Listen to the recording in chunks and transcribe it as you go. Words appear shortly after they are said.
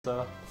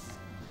So,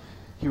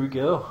 here we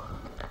go.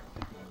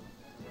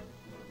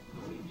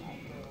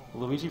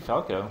 Luigi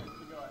Falco.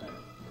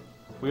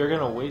 We are going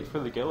to wait for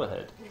the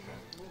go-ahead.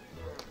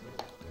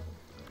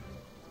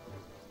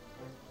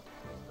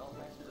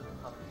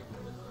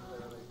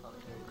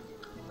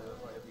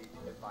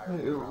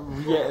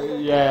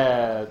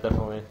 Yeah,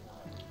 definitely.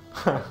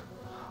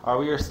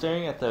 We are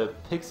staring at the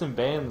picks and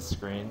bans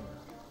screen.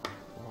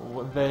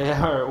 They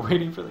are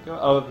waiting for the go.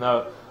 Oh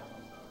no,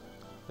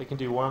 they can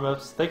do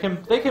warm-ups. They can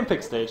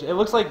pick stage. It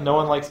looks like no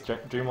one likes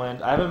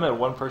Dreamland. I haven't met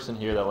one person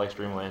here that likes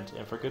Dreamland,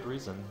 and for good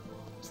reason.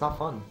 It's not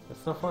fun.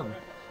 It's no fun.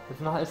 It's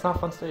not a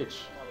fun stage.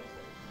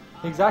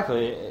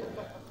 Exactly.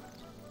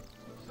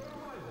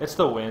 It's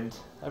the wind.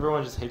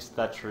 Everyone just hates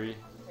that tree.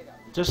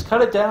 Just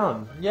cut it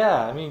down.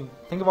 Yeah, I mean,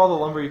 think of all the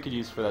lumber you could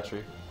use for that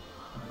tree.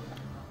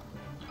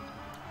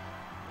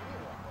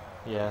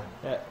 Yeah.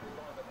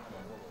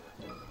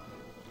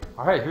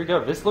 Alright, here we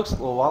go. This looks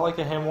a lot like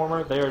a hand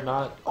warmer. They are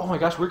not... Oh my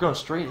gosh, we're going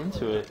straight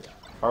into it.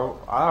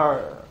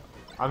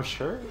 I'm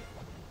sure?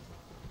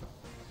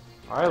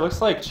 Alright,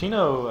 looks like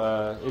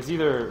Chino is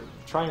either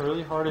trying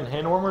really hard in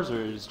hand warmers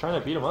or is trying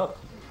to beat him up.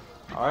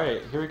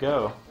 Alright, here we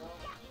go.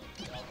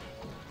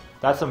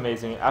 That's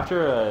amazing.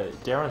 After a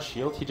dare on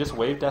shield, he just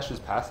wave dashes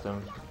past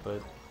him,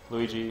 but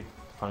Luigi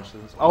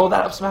punishes. Oh,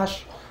 that up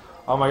smash!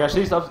 Oh my gosh,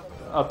 he's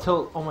up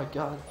tilt. Oh my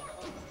god.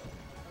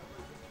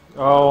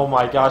 Oh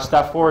my gosh,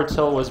 that forward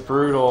tilt was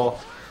brutal.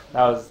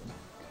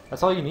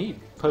 That's all you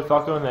need. Put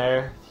Falco in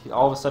there.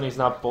 All of a sudden he's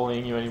not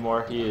bullying you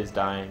anymore. He is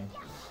dying.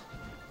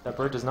 That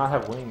bird does not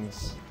have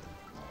wings.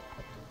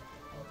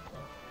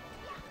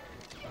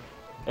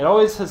 It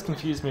always has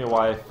confused me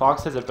why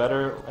Fox has a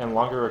better and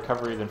longer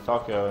recovery than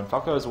Falco, and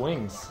Falco has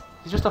wings.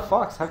 He's just a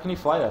fox. How can he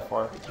fly that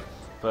far?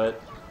 But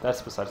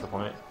that's besides the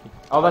point.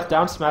 Oh, that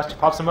down smash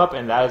pops him up,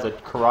 and that is a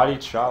karate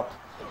chop.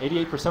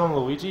 88% on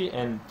Luigi,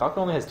 and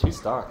Falco only has 2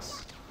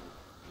 stocks.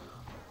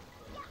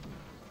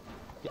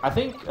 I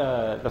think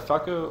the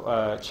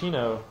Falco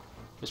Chino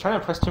is trying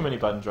to press too many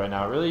buttons right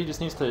now. Really, he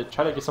just needs to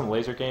try to get some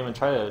laser game and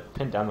try to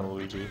pin down the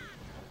Luigi.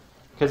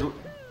 Because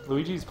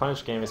Luigi's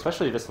punish game,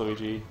 especially this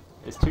Luigi,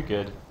 is too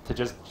good to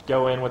just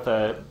go in with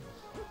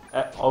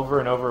over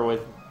and over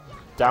with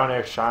down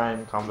air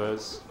shine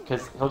combos.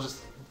 Because he'll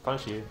just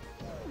punish you.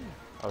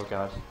 Oh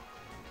god.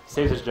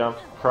 Saves his jump.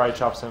 Karate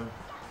chops him.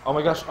 Oh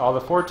my gosh. Oh, the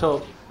forward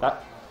tilt.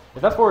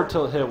 If that forward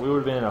tilt hit, we would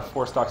have been in a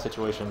 4-stock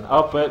situation.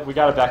 Oh, but we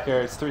got it back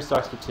there. It's 3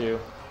 stocks for 2.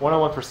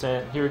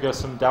 101%. Here we go.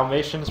 Some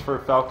Dalmatians for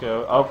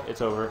Falco. Oh, it's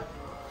over.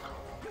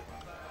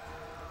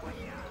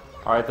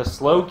 Alright, the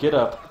slow get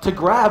up. To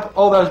grab!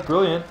 Oh, that was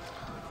brilliant.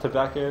 To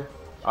back air.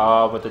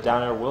 Oh, but the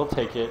down air will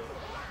take it.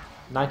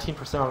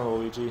 19% on the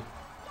Luigi.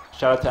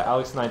 Shout out to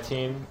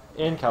Alex19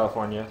 in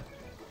California.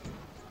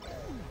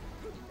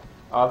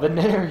 The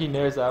nair, he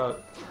nairs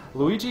out.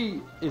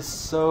 Luigi is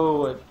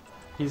so...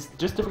 he's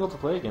just difficult to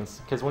play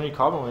against, because when you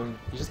combo him,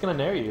 he's just gonna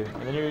nair you,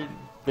 and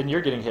then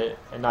you're getting hit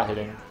and not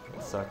hitting.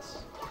 It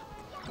sucks.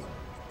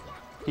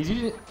 He's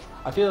using.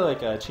 I feel like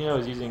Chino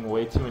is using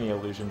way too many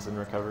illusions in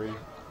recovery.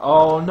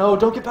 Oh no!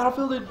 Don't get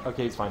battlefielded.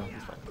 Okay, he's fine.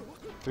 He's fine.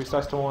 3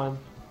 stocks to 1.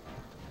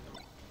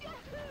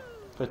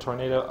 The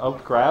tornado. Oh,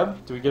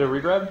 grab. Do we get a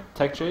regrab?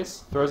 Tech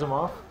chase throws him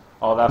off.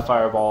 Oh, that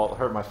fireball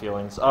hurt my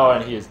feelings. Oh,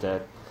 and he is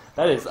dead.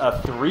 That is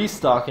a 3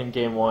 stock in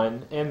game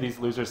 1 in these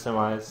loser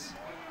semis.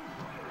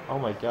 Oh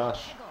my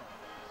gosh.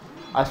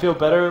 I feel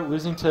better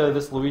losing to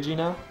this Luigi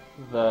now,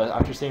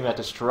 after seeing that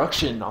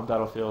destruction on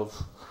Battlefield.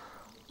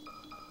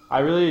 I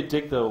really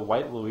dig the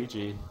white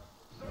Luigi.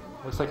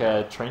 Looks like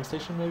a train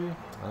station maybe?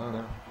 I don't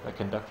know. A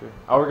conductor.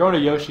 Oh, we're going to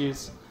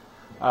Yoshi's.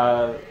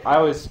 I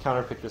always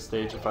counterpick this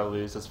stage if I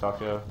lose as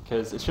Falco,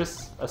 because it's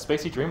just a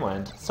spacey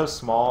dreamland. It's so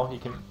small,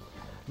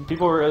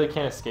 people really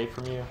can't escape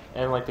from you,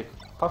 and like the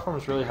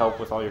platforms really help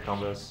with all your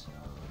combos.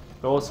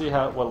 But we'll see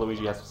what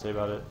Luigi has to say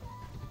about it.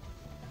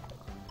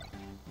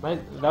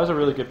 That was a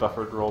really good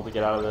buffered roll to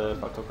get out of the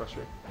Falco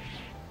pressure.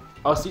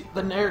 Oh, see,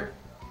 the nair!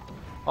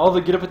 Oh,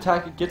 the get-up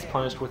attack gets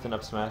punished with an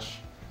up smash.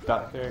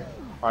 Back there.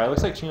 Alright,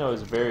 looks like Chino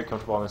is very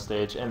comfortable on the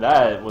stage, and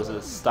that was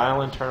a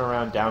styling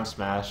turnaround down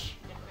smash.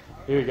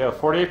 Here we go,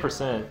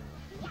 48%.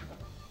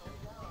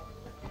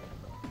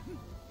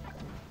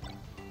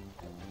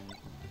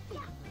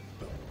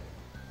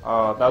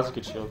 Oh, that was a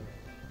good shield.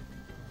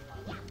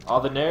 Oh,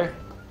 the nair.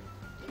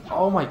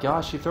 Oh my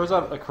gosh, he throws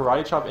out a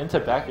karate chop into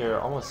back air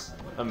almost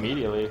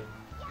immediately.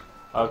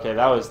 Okay,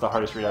 that was the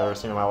hardest read I've ever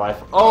seen in my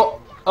life.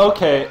 Oh,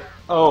 okay.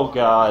 Oh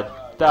god,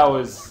 that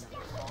was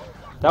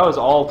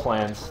all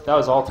planned. That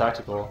was all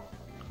tactical.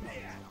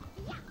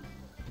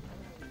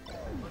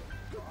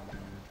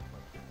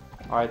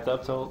 Alright, the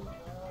up tilt.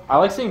 I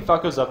like seeing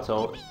Falco's up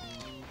tilt.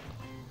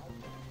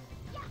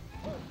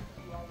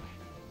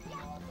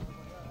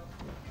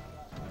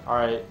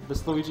 Alright,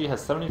 this Luigi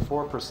has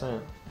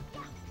 74%.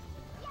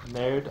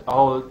 Nerd.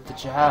 Oh, the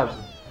jab.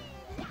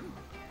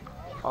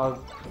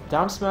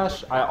 Down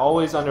smash, I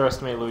always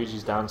underestimate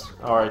Luigi's down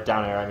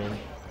air, I mean.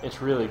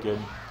 It's really good.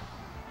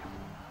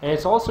 And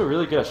it's also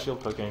really good at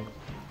shield poking.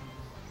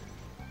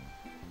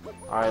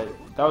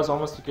 Alright, that was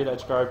almost a good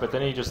edge guard, but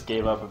then he just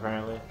gave up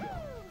apparently.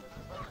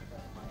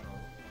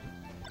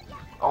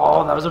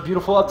 Oh, that was a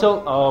beautiful up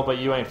tilt. Oh, but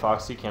you ain't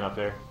Fox, you can't up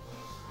there.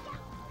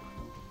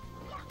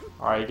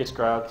 Alright, he gets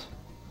grabbed.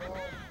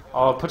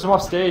 Oh, puts him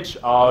off stage.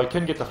 Oh, he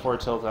couldn't get the forward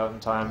tilt out in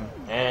time.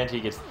 And he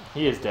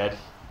is dead.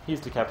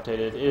 He's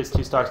decapitated. It is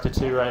 2 stocks to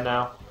 2 right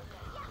now.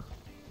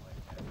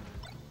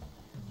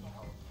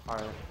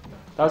 Alright.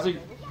 That was a...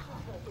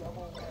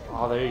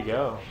 Oh, there you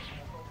go.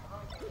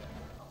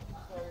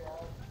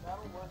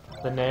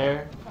 The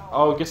nair.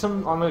 Oh, gets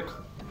him on the...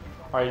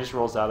 Alright, he just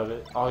rolls out of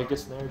it. Oh, he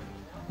gets nared.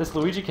 This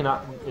Luigi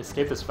cannot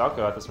escape this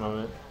Falco at this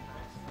moment.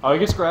 Oh, he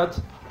gets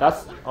grabbed.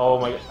 That's... Oh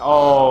my...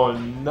 Oh,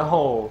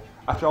 no.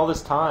 After all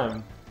this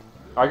time.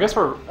 I guess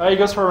he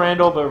goes for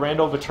Randall, but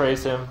Randall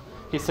betrays him.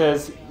 He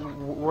says,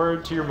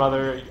 "Word to your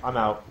mother, I'm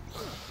out."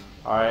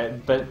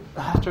 Alright, but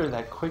after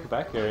that quick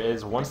back air, it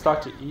is 1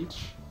 stock to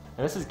each.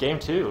 And this is game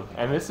 2.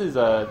 And this is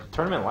a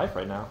tournament life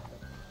right now.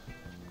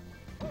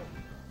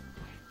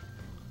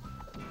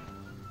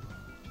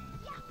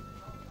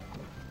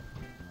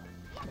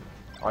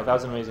 Alright, that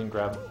was an amazing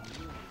grab.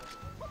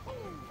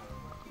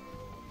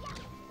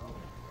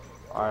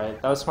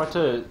 Alright, that was smart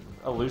to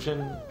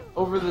illusion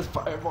over this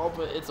fireball,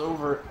 but it's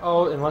over.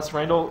 Oh, unless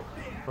Randall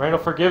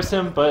forgives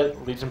him,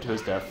 but leads him to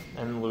his death.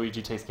 And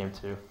Luigi takes game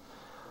 2.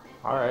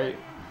 Alright,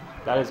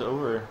 that is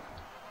over.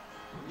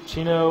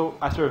 Chino,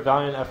 after a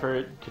valiant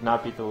effort, could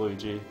not beat the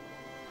Luigi.